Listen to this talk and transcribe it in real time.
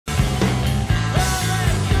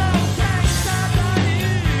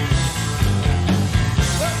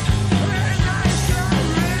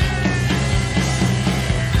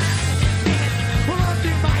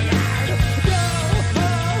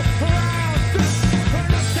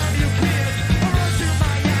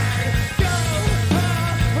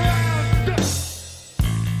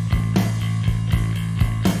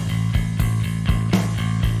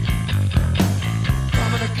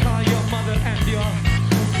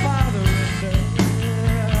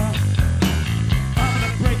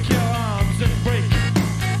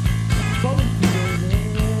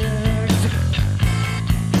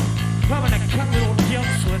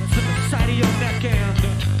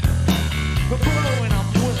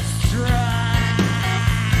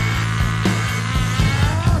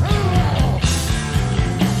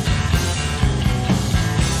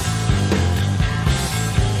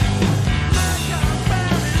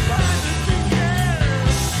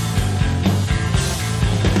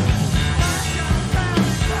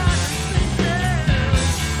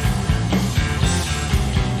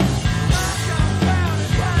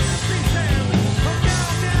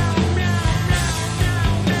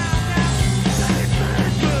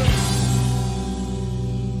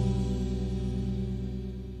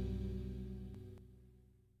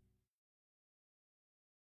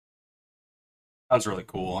That's really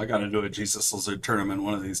cool. I got to do a Jesus Lizard tournament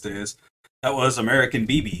one of these days. That was American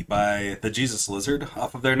BB by the Jesus Lizard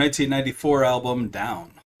off of their 1994 album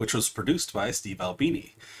Down, which was produced by Steve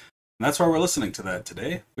Albini. And that's why we're listening to that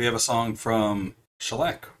today. We have a song from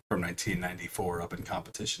Shellac from 1994 up in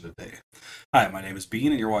competition today. Hi, my name is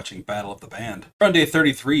Bean, and you're watching Battle of the Band. We're on day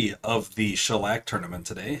 33 of the Shellac tournament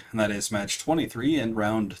today, and that is match 23 in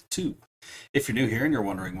round 2. If you're new here and you're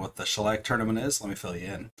wondering what the Shellac tournament is, let me fill you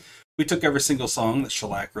in. We took every single song that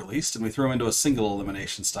Shellac released and we threw them into a single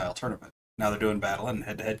elimination style tournament. Now they're doing battle and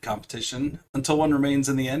head-to-head competition until one remains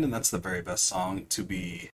in the end, and that's the very best song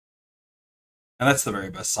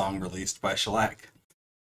released by Shellac.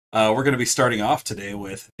 We're going to be starting off today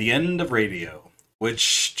with The End of Radio,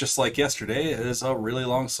 which, just like yesterday, is a really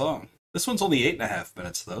long song. This one's only 8.5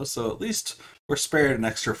 minutes, though, so at least we're spared an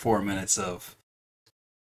extra 4 minutes of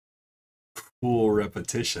cool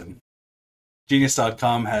repetition.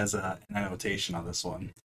 Genius.com has an annotation on this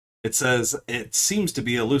one. It says, it seems to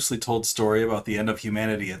be a loosely told story about the end of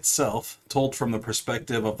humanity itself, told from the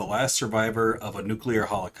perspective of the last survivor of a nuclear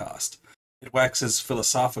holocaust. It waxes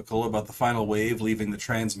philosophical about the final wave leaving the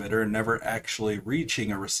transmitter and never actually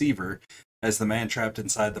reaching a receiver as the man trapped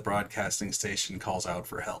inside the broadcasting station calls out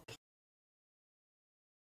for help.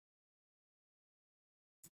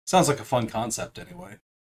 Sounds like a fun concept anyway.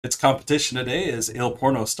 Its competition today is Il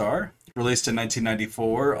Porno Star, released in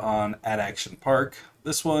 1994 on At Action Park.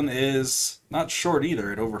 This one is not short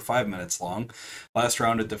either, at over 5 minutes long. Last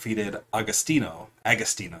round it defeated Agostino.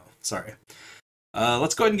 Sorry.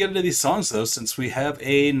 Let's go ahead and get into these songs though, since we have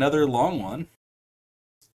another long one.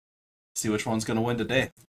 See which one's going to win today.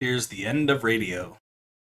 Here's The End of Radio.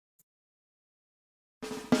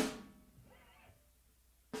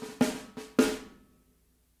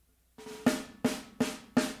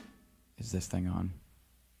 Is this thing on?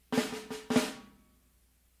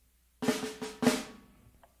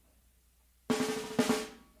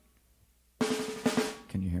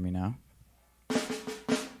 Can you hear me now?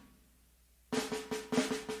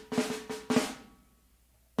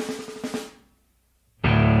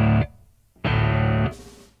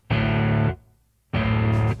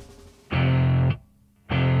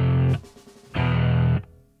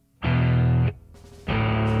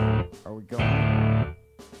 Are we going?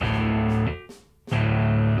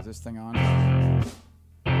 Is this thing on?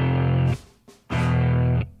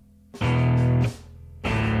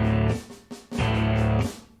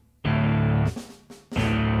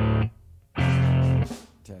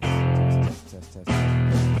 Test.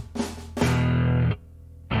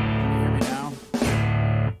 Can you hear me now?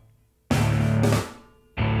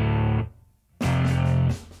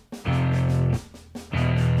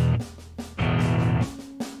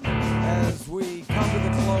 As we come to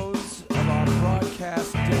the close of our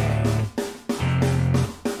broadcast day,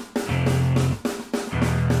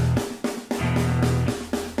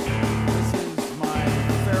 this is my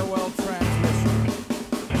farewell transmission.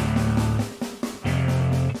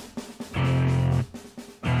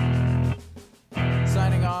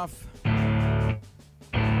 Signing off,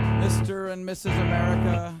 Mr. and Mrs.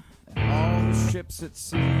 America and all the ships at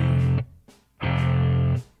sea.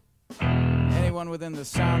 Anyone within the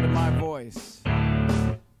sound of my voice.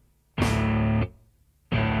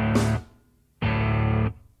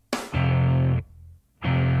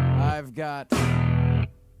 I've got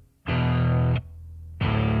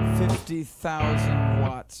 50,000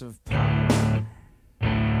 watts of power.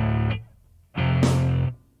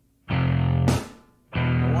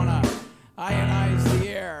 I want to ionize the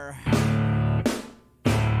air.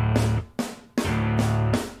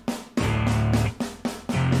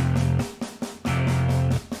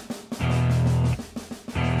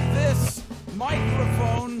 This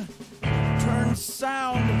microphone turns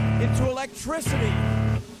sound into electricity.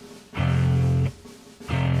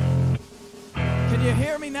 Can you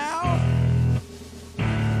hear me now?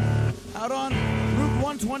 Out on Route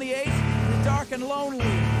 128, it's dark and lonely.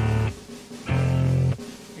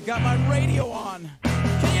 I got my radio on.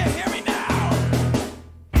 Can you hear me now?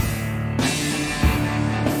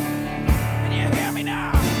 Can you hear me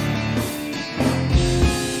now?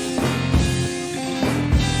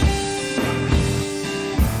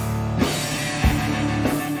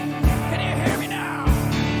 Can you hear me now?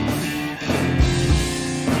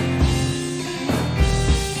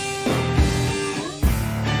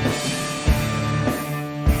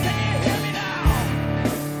 Can you hear me now?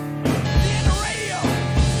 The end of radio.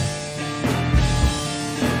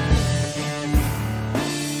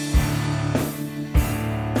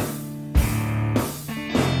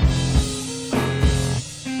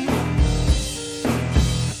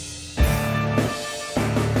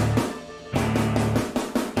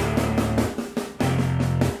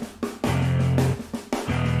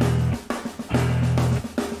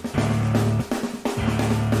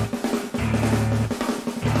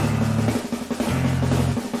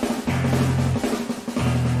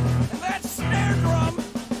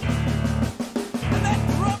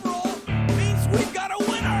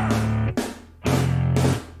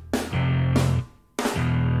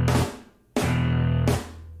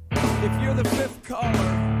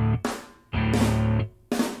 caller,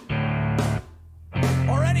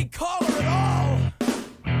 or any caller at all.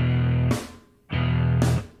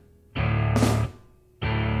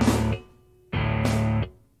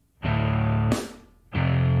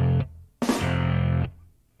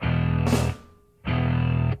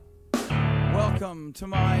 Welcome to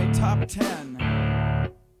my top 10.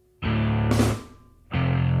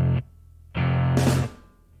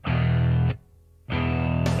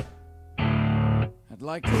 I'd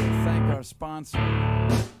like to thank our sponsor.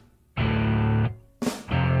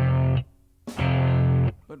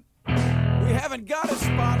 But we haven't got a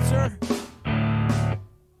sponsor.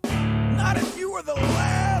 Not if you were the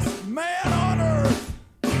last man on earth.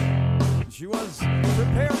 She was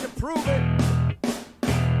prepared to prove it.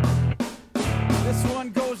 This one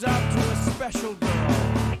goes out to a special girl.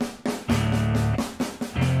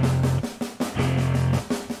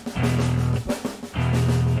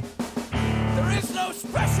 No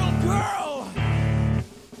special girl.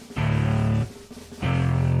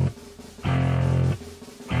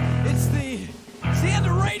 It's the end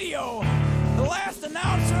of radio. The last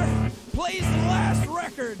announcer plays the last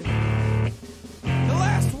record. The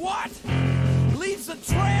last what? Leaves the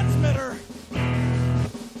transmitter.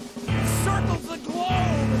 Circles the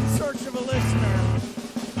globe in search of a listener.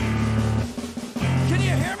 Can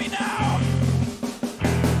you hear me now?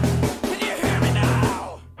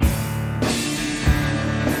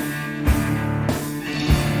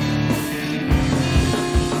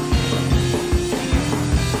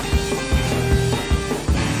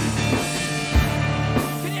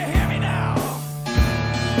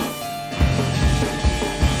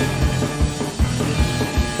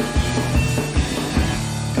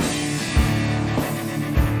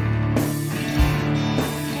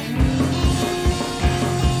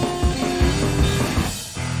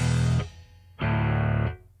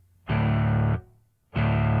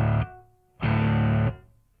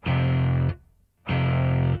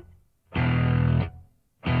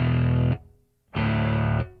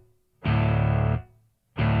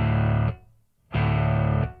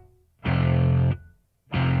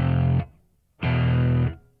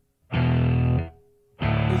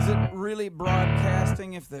 Really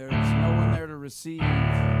broadcasting if there's no one there to receive?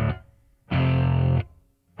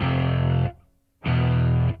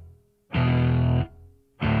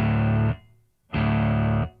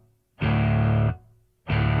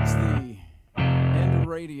 It's the end of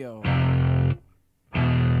radio.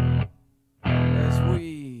 As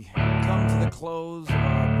we come to the close of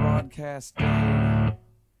our broadcast day,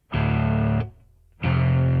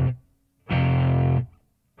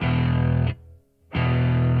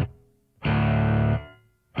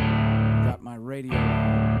 radio.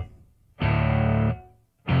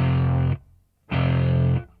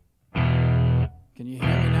 Can you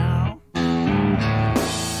hear me now?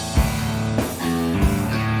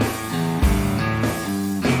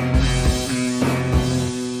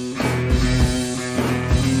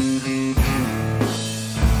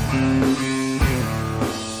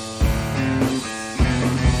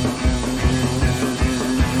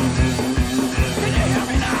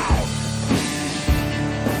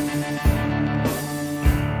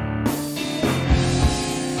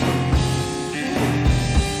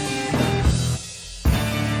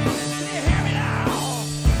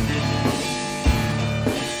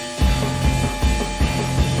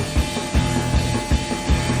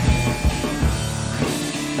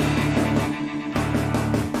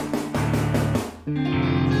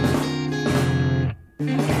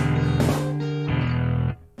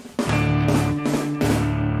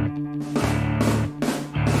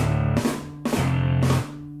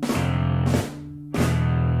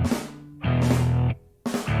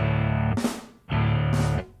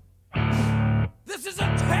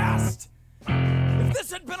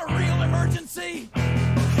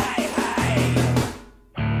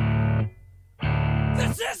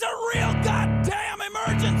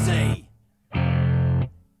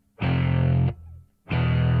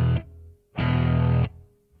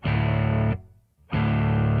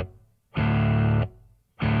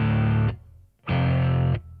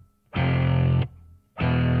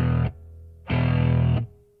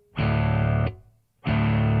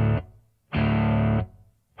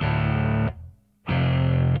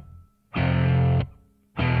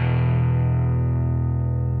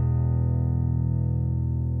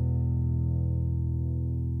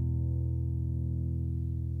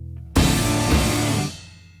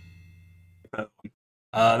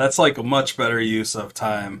 That's like a much better use of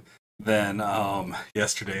time than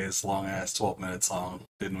yesterday's long-ass 12-minute song,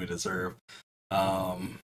 Didn't We Deserve?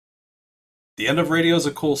 The End of Radio is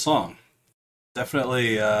a cool song.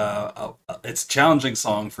 Definitely, it's a challenging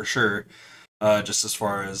song for sure, just as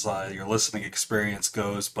far as your listening experience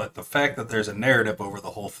goes. But the fact that there's a narrative over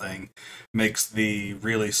the whole thing makes the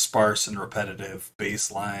really sparse and repetitive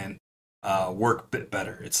bass line work a bit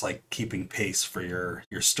better. It's like keeping pace for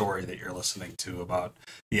your story that you're listening to about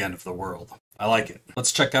the end of the world. I like it.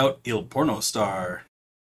 Let's check out Il Porno Star.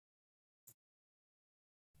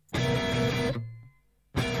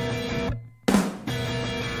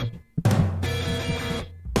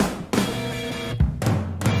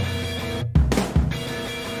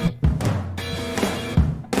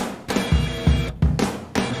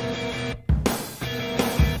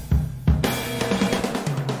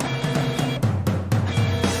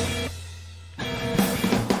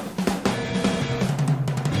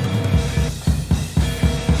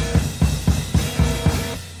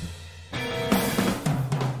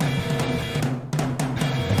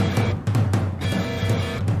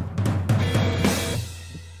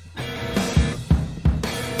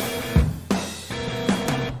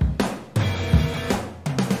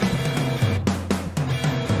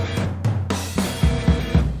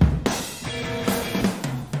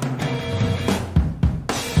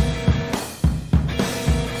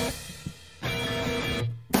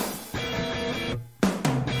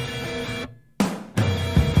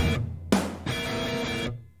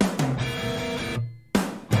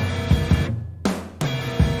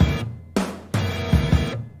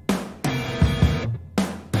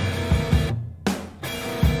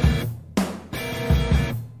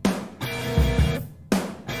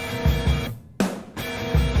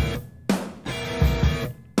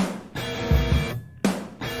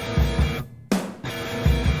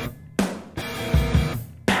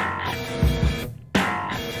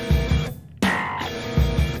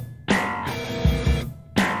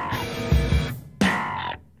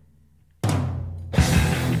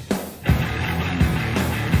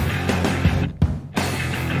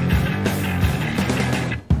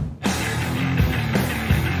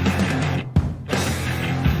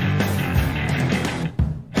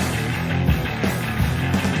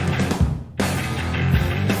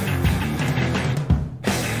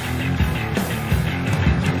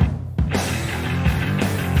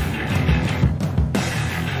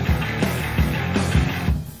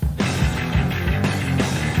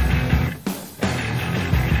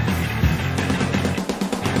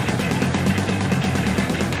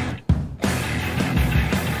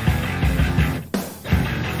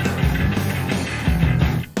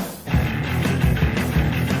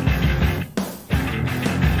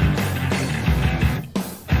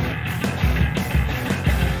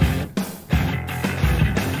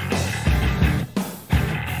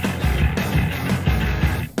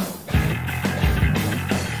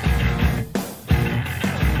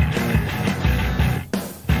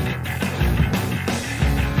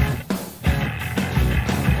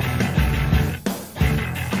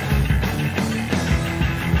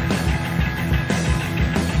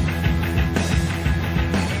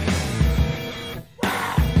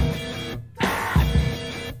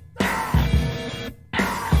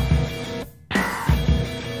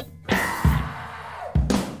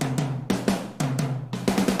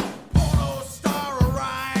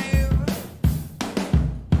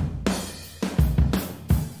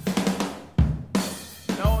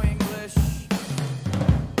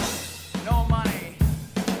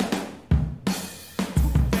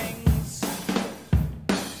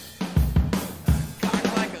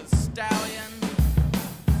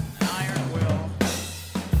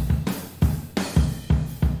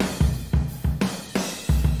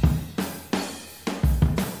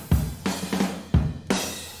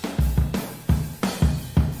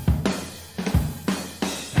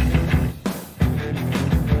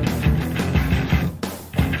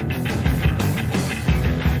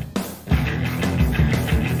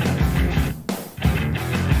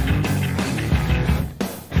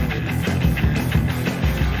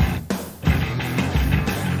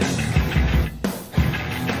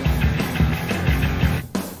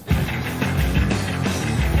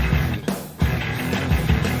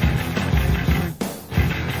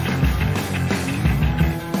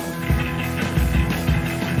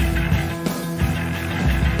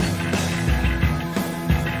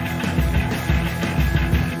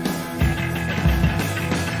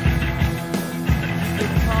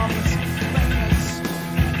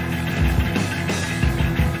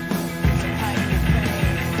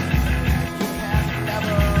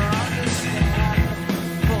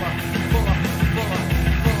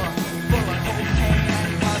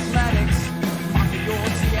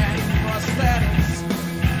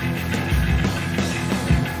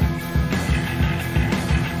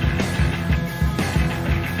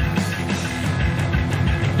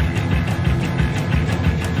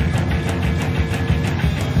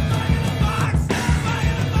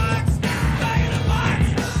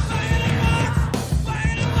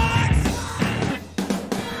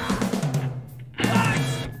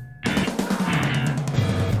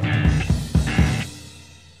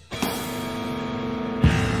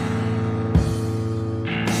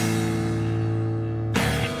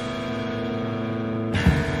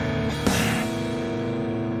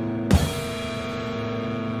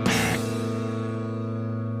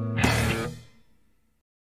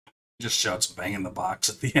 Just shouts banging the box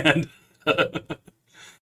at the end. I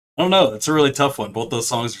don't know. It's a really tough one. Both those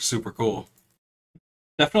songs are super cool.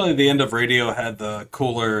 Definitely the end of Radio had the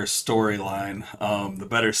cooler storyline, the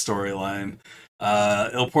better storyline.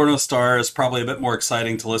 Il Porno Star is probably a bit more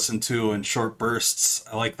exciting to listen to in short bursts.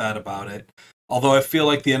 I like that about it. Although I feel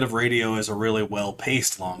like the end of Radio is a really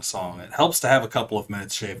well-paced long song. It helps to have a couple of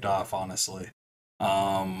minutes shaved off, honestly.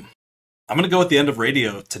 I'm going to go with the end of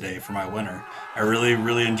Radio today for my winner. I really,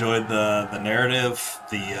 really enjoyed the narrative.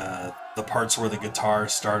 The parts where the guitar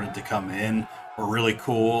started to come in were really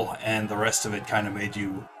cool, and the rest of it kind of made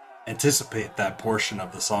you anticipate that portion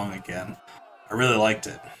of the song again. I really liked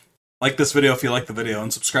it. Like this video if you like the video,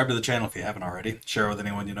 and subscribe to the channel if you haven't already. Share with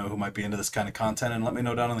anyone you know who might be into this kind of content, and let me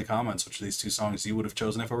know down in the comments which of these two songs you would have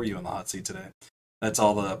chosen if I were you in the hot seat today. That's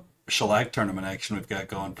all the Shellac tournament action we've got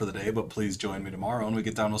going for the day, but please join me tomorrow when we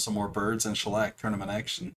get down to some more birds and Shellac tournament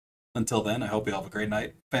action. Until then, I hope you all have a great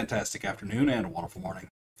night, fantastic afternoon, and a wonderful morning.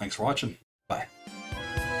 Thanks for watching. Bye.